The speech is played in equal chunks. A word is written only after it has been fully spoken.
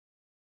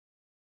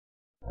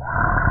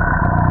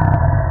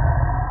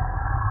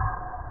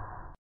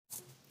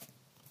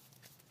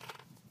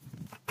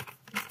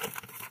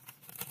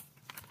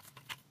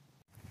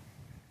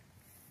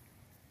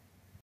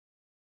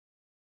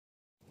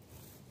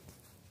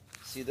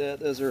See that?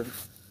 Those are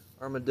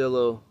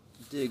armadillo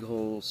dig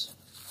holes.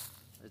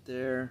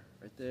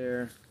 Right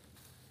there,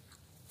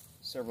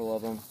 several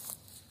of them.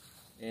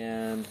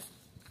 And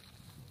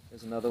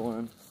there's another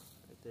one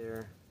right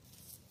there.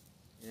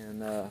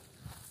 And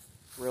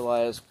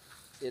realize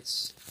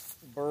its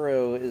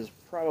burrow is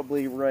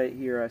probably right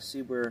here. I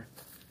see where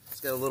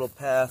it's got a little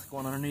path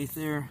going underneath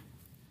there,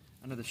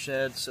 under the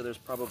shed, so there's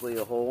probably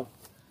a hole.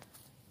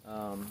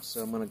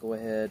 So I'm going to go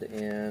ahead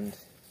and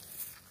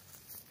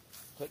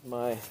put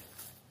my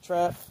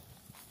trap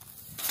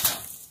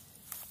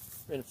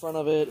in front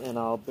of it, and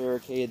I'll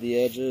barricade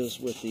the edges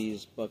with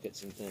these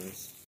buckets and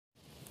things.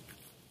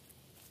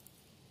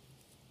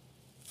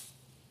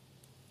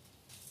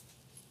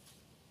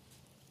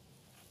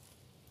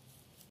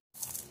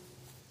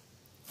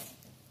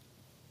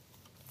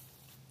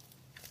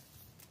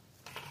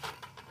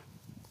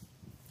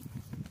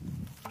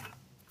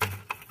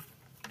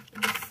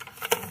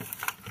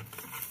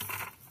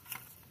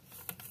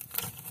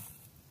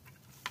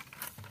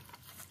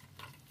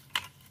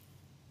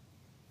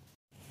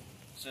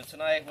 So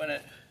tonight, when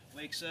it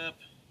wakes up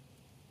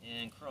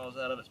and crawls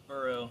out of its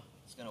burrow,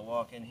 it's going to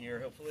walk in here,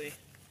 hopefully,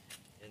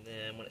 and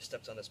then when it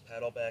steps on this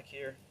paddle back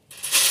here,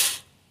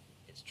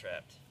 it's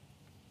trapped.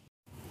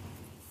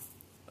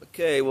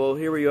 Okay, well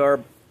here we are,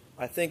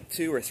 I think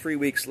 2 or 3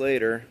 weeks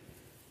later,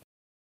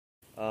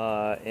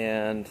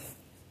 and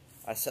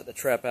I set the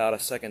trap out a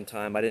second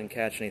time. I didn't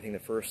catch anything the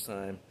first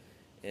time,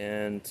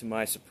 and to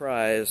my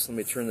surprise, let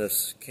me turn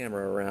this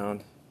camera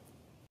around.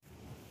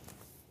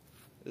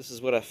 This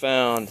is what I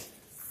found.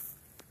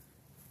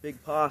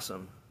 Big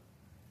possum.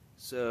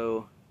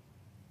 So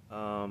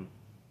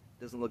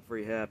doesn't look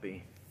very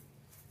happy.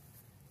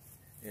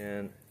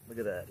 And look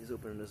at that, he's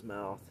opening his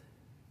mouth.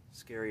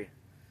 Scary.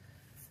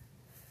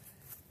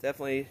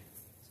 Definitely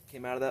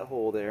came out of that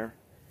hole there.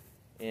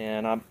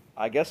 And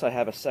I guess I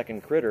have a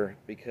second critter,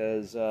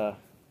 because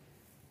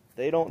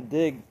they don't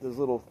dig those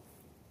little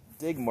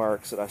dig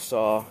marks that I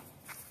saw.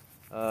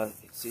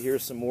 See,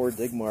 here's some more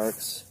dig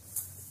marks.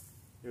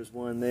 There's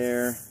one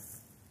there,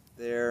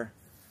 there.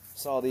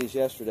 Saw these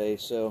yesterday,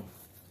 so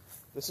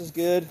this is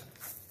good.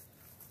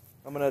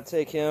 I'm gonna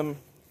take him,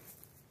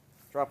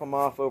 drop him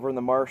off over in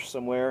the marsh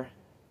somewhere,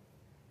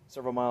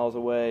 several miles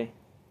away,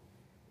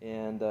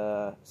 and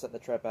set the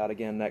trap out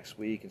again next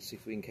week and see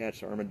if we can catch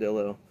the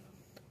armadillo.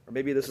 Or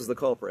maybe this is the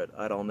culprit,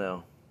 I don't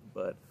know.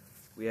 But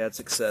we had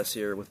success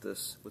here with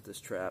this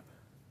trap.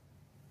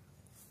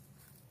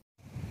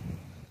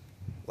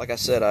 Like I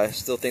said, I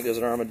still think there's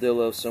an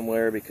armadillo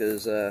somewhere,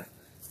 because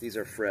these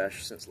are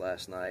fresh since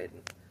last night.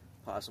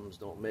 Possums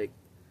don't make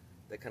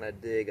that kind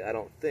of dig, I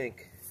don't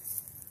think.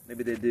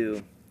 Maybe they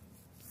do.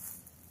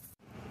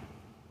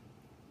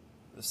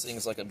 This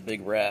thing's like a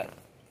big rat.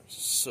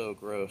 It's so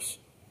gross.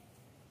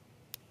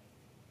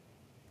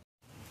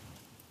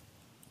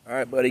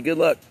 Alright, buddy, good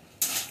luck.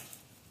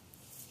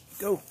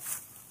 Go.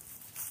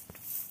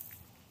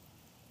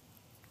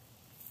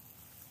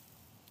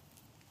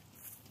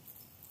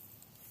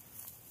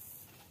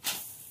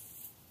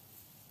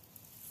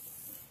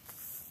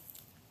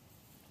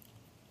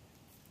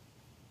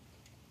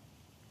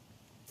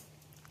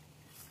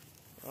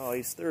 Oh,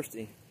 he's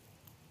thirsty.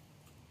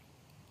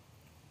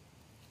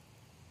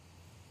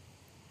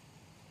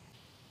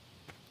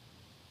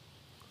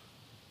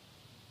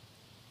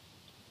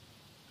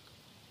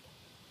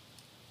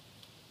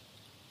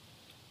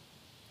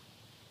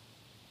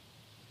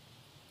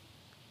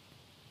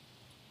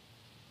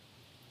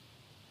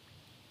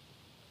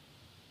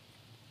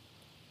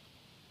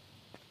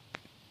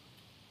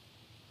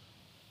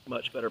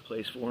 Much better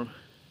place for him.